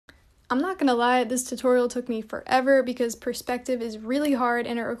I'm not gonna lie, this tutorial took me forever because perspective is really hard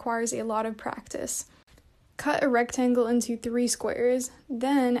and it requires a lot of practice. Cut a rectangle into 3 squares,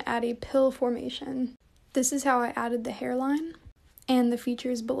 then add a pill formation. This is how I added the hairline and the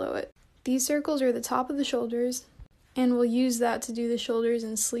features below it. These circles are the top of the shoulders, and we'll use that to do the shoulders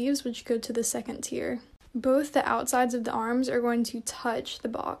and sleeves, which go to the second tier. Both the outsides of the arms are going to touch the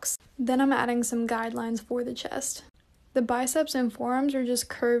box. Then I'm adding some guidelines for the chest. The biceps and forearms are just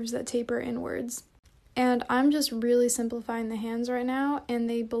curves that taper inwards. And I'm just really simplifying the hands right now, and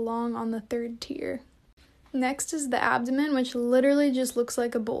they belong on the 3rd tier. Next is the abdomen, which literally just looks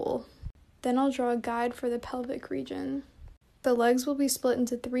like a bowl. Then I'll draw a guide for the pelvic region. The legs will be split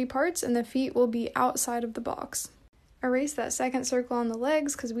into 3 parts, and the feet will be outside of the box. Erase that second circle on the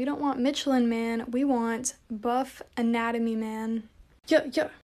legs because we don't want Michelin Man, we want buff anatomy man. Yeah.